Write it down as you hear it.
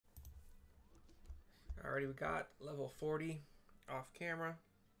already got level 40 off camera,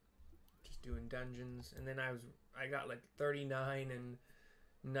 just doing dungeons, and then I got like 39 and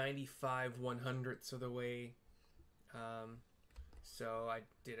 95 100ths of the way. So I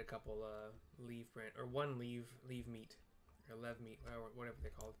did a couple leave brand or one leave meet or lev meet, whatever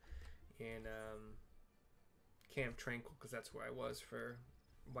they're called, and Camp Tranquil, because that's where I was for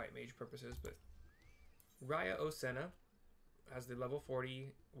White Mage purposes. But Raya Osena has the level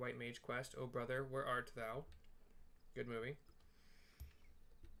 40 White Mage quest. Oh brother, where art thou? Good movie.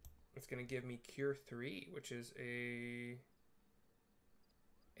 It's gonna give me Cure 3, which is a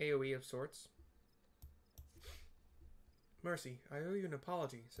AoE of sorts. Mercy, I owe you an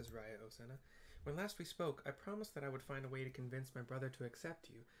apology, says Raya Osena. When last we spoke, I promised that I would find a way to convince my brother to accept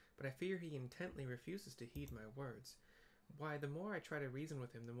you, but I fear he intently refuses to heed my words. Why, the more I try to reason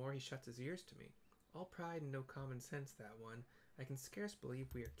with him, the more he shuts his ears to me. All pride and no common sense, that one. I can scarce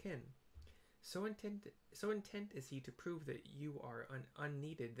believe we are kin. So intent is he to prove that you are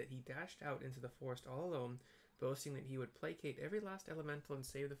unneeded that he dashed out into the forest all alone, boasting that he would placate every last elemental and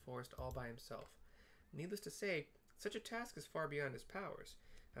save the forest all by himself. Needless to say, such a task is far beyond his powers.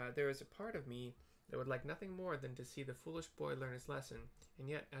 There is a part of me that would like nothing more than to see the foolish boy learn his lesson, and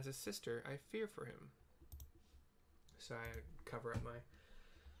yet, as a sister, I fear for him. So I cover up my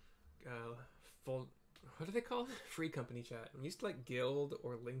full... What do they call it? Free company chat. I'm used to like guild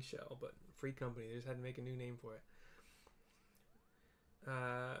or link shell, but free company. They just had to make a new name for it.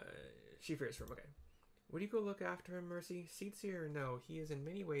 She fears for him. Okay. Would you go look after him, Mercy? Sincere or no, he is in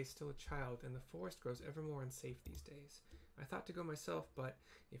many ways still a child, and the forest grows ever more unsafe these days. I thought to go myself, but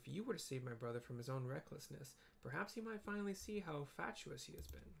if you were to save my brother from his own recklessness, perhaps he might finally see how fatuous he has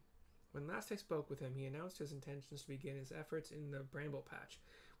been. When last I spoke with him, he announced his intentions to begin his efforts in the Bramble Patch.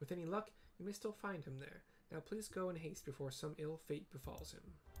 With any luck, you may still find him there. Now please go in haste before some ill fate befalls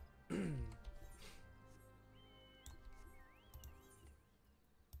him.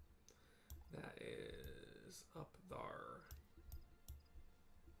 That is up there.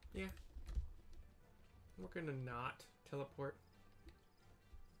 Yeah. We're gonna not teleport.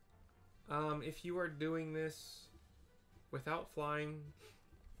 If you are doing this without flying,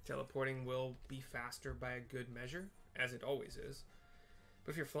 teleporting will be faster by a good measure, as it always is.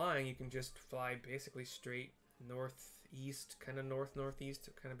 But if you're flying, you can just fly basically straight northeast, kind of north-northeast,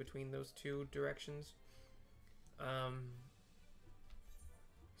 kind of between those two directions.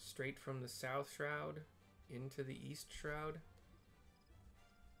 Straight from the South Shroud into the East Shroud.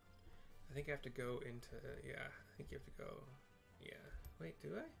 I think I have to go into, yeah, I think you have to go, yeah. Wait, do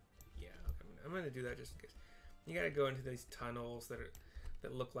I? Yeah, okay, I'm gonna do that just in case. You gotta go into these tunnels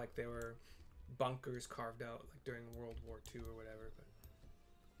that look like they were bunkers carved out like during World War II or whatever. But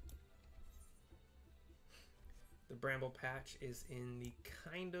the Bramble Patch is in the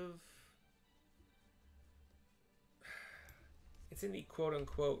kind of, it's in the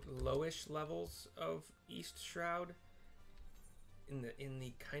quote-unquote lowish levels of East Shroud, in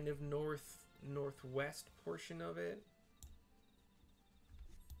the kind of northwest portion of it.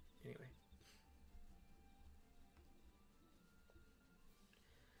 Anyway,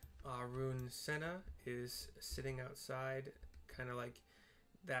 Rune Senna is sitting outside, kind of like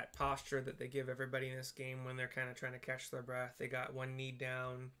that posture that they give everybody in this game when they're kind of trying to catch their breath. They got one knee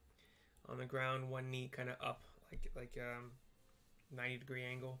down on the ground, one knee kind of up, like 90-degree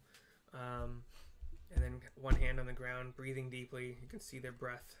angle, and then one hand on the ground, breathing deeply. You can see their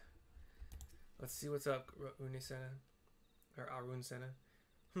breath. Let's see what's up, Rune Senna, or Arun Senna.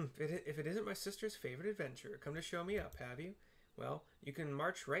 If it isn't my sister's favorite adventure, come to show me up, have you? Well, you can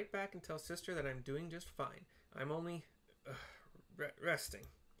march right back and tell sister that I'm doing just fine. I'm only resting.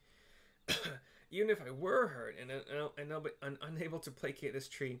 Even if I were hurt and unable to placate this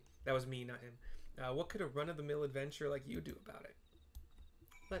tree, that was me, not him. What could a run-of-the-mill adventure like you do about it?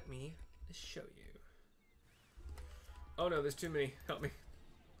 Let me show you. Oh no, there's too many. Help me.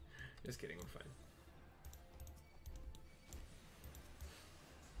 Just kidding, we're fine.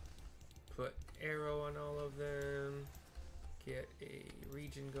 Put arrow on all of them. Get a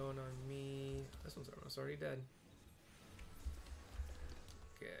region going on me. This one's almost already dead.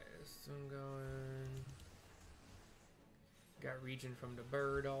 Get this one going. Got region from the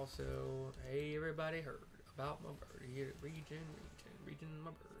bird also. Hey, everybody heard about my bird. Here, region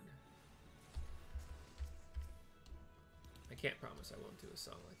my bird. I can't promise I won't do a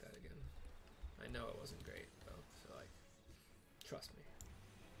song like that again. I know it wasn't great though, so like, trust me.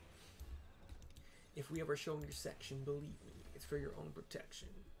 If we ever show your section, believe me, it's for your own protection.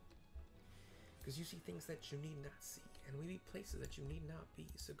 Because you see things that you need not see, and we leave places that you need not be.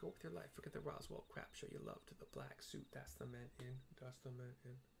 So go with your life, forget the Roswell crap, show your love to the black suit. That's the man in, that's the man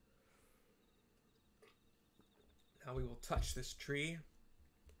in. Now we will touch this tree,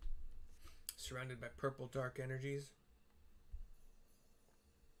 surrounded by purple dark energies.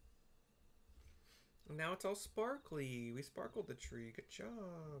 And now it's all sparkly. We sparkled the tree. Good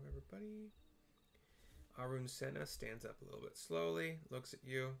job, everybody. Arun Senna stands up a little bit slowly, looks at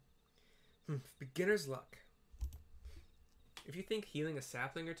you. Beginner's luck. If you think healing a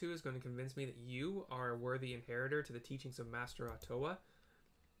sapling or two is going to convince me that you are a worthy inheritor to the teachings of Master Otoa,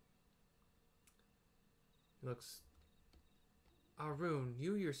 he looks... Arun,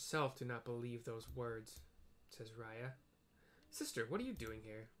 you yourself do not believe those words, says Raya. Sister, what are you doing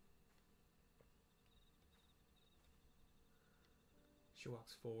here? She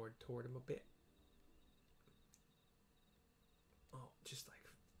walks forward toward him a bit. Oh, just like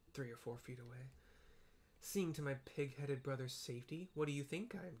 3 or 4 feet away. Seeing to my pig-headed brother's safety, what do you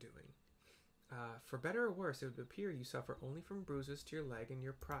think I am doing? For better or worse, it would appear you suffer only from bruises to your leg and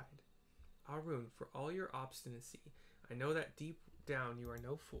your pride. Arun, for all your obstinacy, I know that deep down you are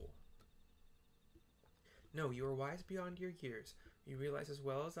no fool. No, you are wise beyond your years. You realize as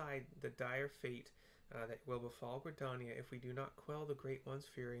well as I the dire fate that will befall Gridania if we do not quell the Great One's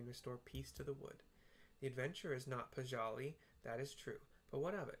fury and restore peace to the wood. The adventure is not Padjali, that is true. But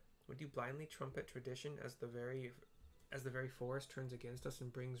what of it? Would you blindly trumpet tradition as the very forest turns against us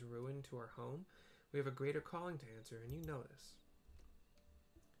and brings ruin to our home? We have a greater calling to answer, and you know this.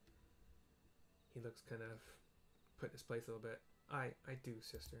 He looks kind of put in his place a little bit. I do,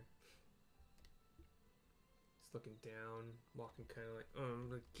 sister. He's looking down, walking kind of like,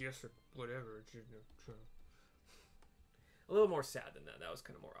 I guess or whatever. A little more sad than that. That was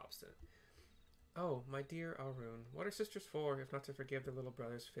kind of more obstinate. Oh, my dear Arun, what are sisters for if not to forgive their little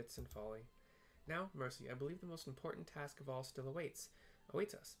brother's fits and folly? Now, Mercy, I believe the most important task of all still awaits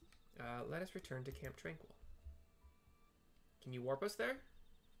us. Let us return to Camp Tranquil. Can you warp us there?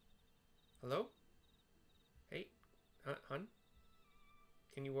 Hello? Hey, hun?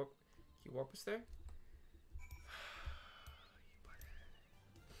 Can you warp us there?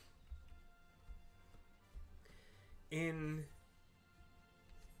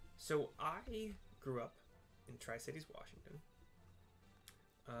 So I grew up in Tri-Cities, Washington.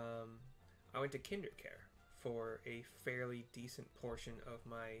 I went to kindercare for a fairly decent portion of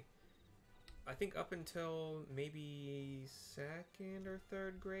my, I think up until maybe 2nd or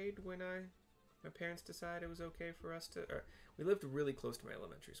 3rd grade when my parents decided it was okay for us to, we lived really close to my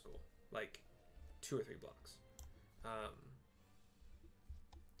elementary school, like 2 or 3 blocks.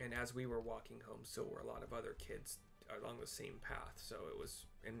 And as we were walking home, so were a lot of other kids along the same path. So it was,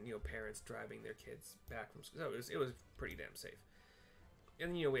 and parents driving their kids back from school. So it was pretty damn safe.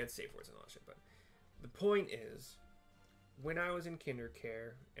 And we had safe words and all that shit. But the point is, when I was in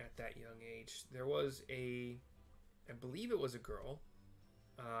kindercare at that young age, there was I believe it was a girl.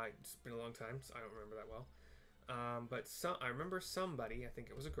 It's been a long time, so I don't remember that well. But I remember somebody, I think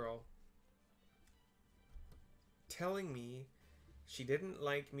it was a girl, telling me she didn't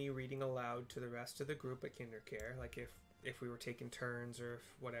like me reading aloud to the rest of the group at kindercare, like if we were taking turns or if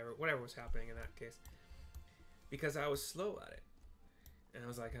whatever was happening in that case, because I was slow at it. And I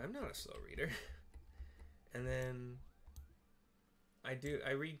was like, I'm not a slow reader. And then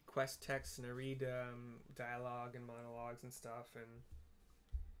I read quest texts and I read dialogue and monologues and stuff, and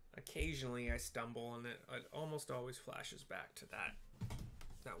occasionally I stumble, and it almost always flashes back to that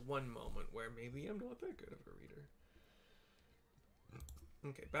one moment where maybe I'm not that good of a reader.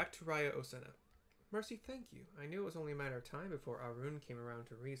 Okay, back to Raya Osena. Mercy, thank you. I knew it was only a matter of time before Arun came around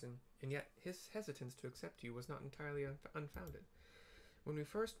to reason, and yet his hesitance to accept you was not entirely unfounded. When we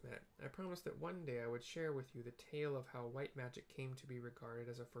first met, I promised that one day I would share with you the tale of how white magic came to be regarded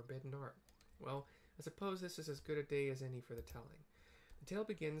as a forbidden art. Well, I suppose this is as good a day as any for the telling. The tale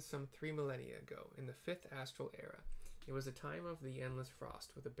begins some 3 millennia ago, in the 5th astral era. It was a time of the endless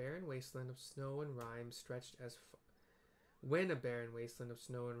frost, with a barren wasteland of snow and rime stretched as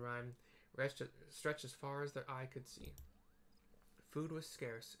far as their eye could see. Food was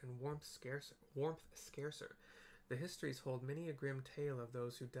scarce, and warmth scarcer. The histories hold many a grim tale of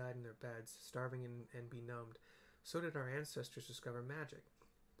those who died in their beds, starving and benumbed. So did our ancestors discover magic,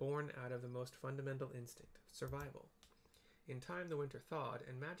 born out of the most fundamental instinct, survival. In time the winter thawed,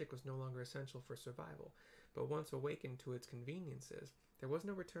 and magic was no longer essential for survival, but once awakened to its conveniences, there was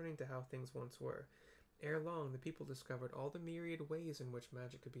no returning to how things once were. Ere long, the people discovered all the myriad ways in which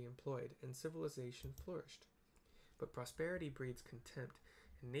magic could be employed, and civilization flourished. But prosperity breeds contempt,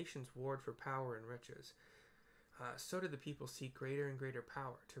 and nations warred for power and riches. So did the people seek greater and greater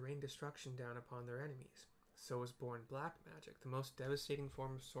power, to rain destruction down upon their enemies. So was born black magic, the most devastating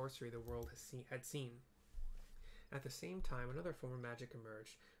form of sorcery the world had seen. At the same time, another form of magic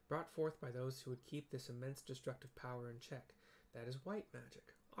emerged, brought forth by those who would keep this immense destructive power in check. That is white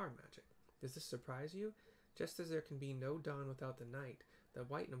magic, our magic. Does this surprise you? Just as there can be no dawn without the night, the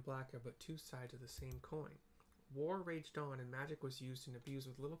white and black are but two sides of the same coin. War raged on, and magic was used and abused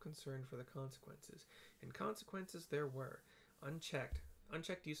with little concern for the consequences. And consequences there were. Unchecked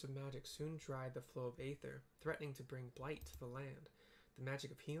use of magic soon dried the flow of aether, threatening to bring blight to the land. The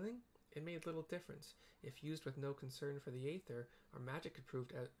magic of healing? It made little difference. If used with no concern for the aether, our magic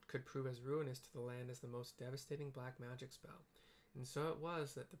could prove as ruinous to the land as the most devastating black magic spell. And so it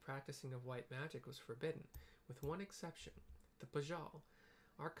was that the practicing of white magic was forbidden, with one exception, the Padjali.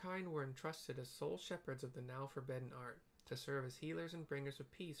 Our kind were entrusted as sole shepherds of the now forbidden art, to serve as healers and bringers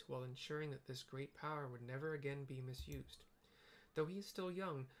of peace while ensuring that this great power would never again be misused. Though he is still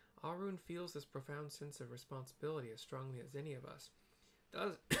young, Arun feels this profound sense of responsibility as strongly as any of us.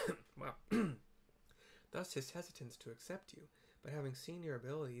 Thus his hesitance to accept you, but having seen your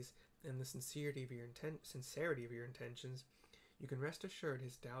abilities and the sincerity of your intentions, you can rest assured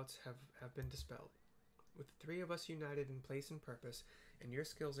his doubts have been dispelled. With the three of us united in place and purpose, and your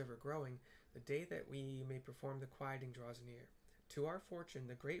skills ever growing, the day that we may perform the quieting draws near. To our fortune,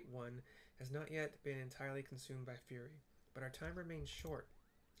 the Great One has not yet been entirely consumed by fury, but our time remains short.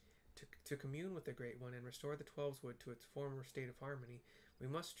 To commune with the Great One and restore the Twelveswood to its former state of harmony, we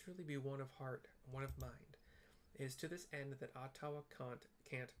must truly be one of heart, one of mind. It is to this end that Ottawa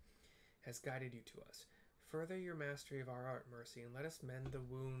Cant has guided you to us. Further your mastery of our art, Mercy, and let us mend the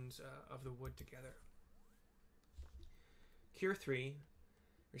wounds of the wood together. Cure 3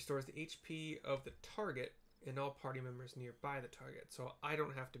 restores the HP of the target and all party members nearby the target, so I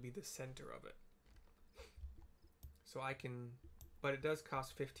don't have to be the center of it. So I can, but it does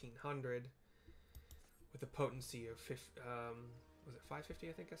cost 1,500 with a potency of, was it 550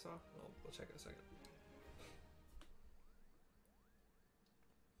 I think I saw? Well, we'll check in a second.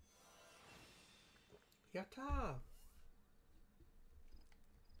 Yatta!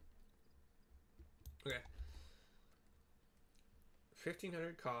 Okay.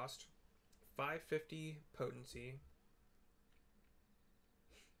 1,500 cost, 550 potency,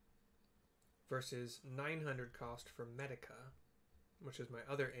 versus 900 cost for Medica, which is my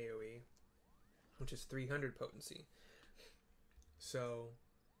other AoE, which is 300 potency. So,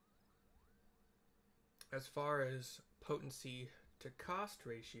 as far as potency to cost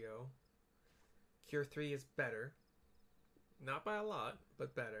ratio, Cure 3 is better. Not by a lot,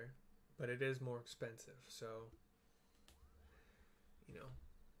 but better. But it is more expensive, so, you know,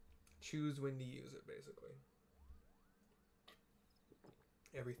 choose when to use it, basically.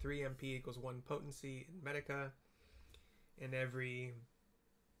 Every 3 MP equals 1 potency in Medica, and every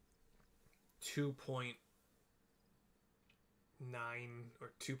 2.9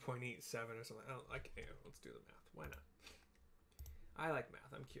 or 2.87 or something. Let's do the math. Why not? I like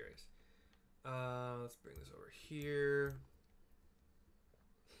math. I'm curious. Let's bring this over here.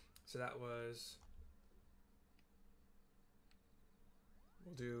 So that was,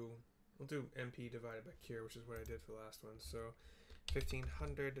 we'll do MP divided by Cure, which is what I did for the last one. So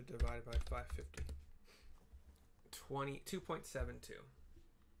 1,500 divided by 550. 2.72.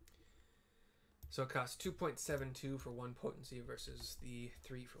 So it costs 2.72 for 1 potency versus the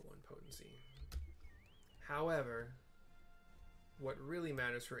 3 for 1 potency. However, what really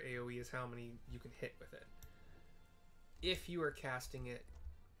matters for AoE is how many you can hit with it. If you are casting it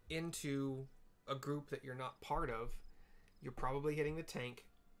into a group that you're not part of, you're probably hitting the tank.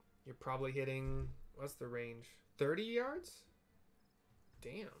 You're probably hitting, what's the range? 30 yards?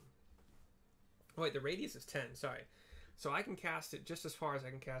 Damn. Oh, wait, the radius is 10, sorry. So I can cast it just as far as I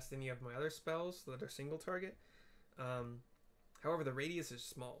can cast any of my other spells that are single target. However, the radius is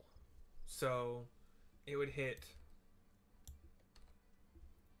small. So it would hit...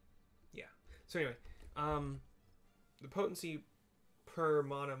 Yeah. So anyway, the potency per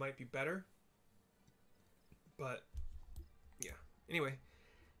mana might be better. But, yeah. Anyway,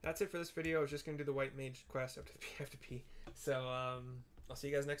 that's it for this video. I was just going to do the White Mage quest after the PFP. So, I'll see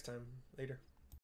you guys next time. Later.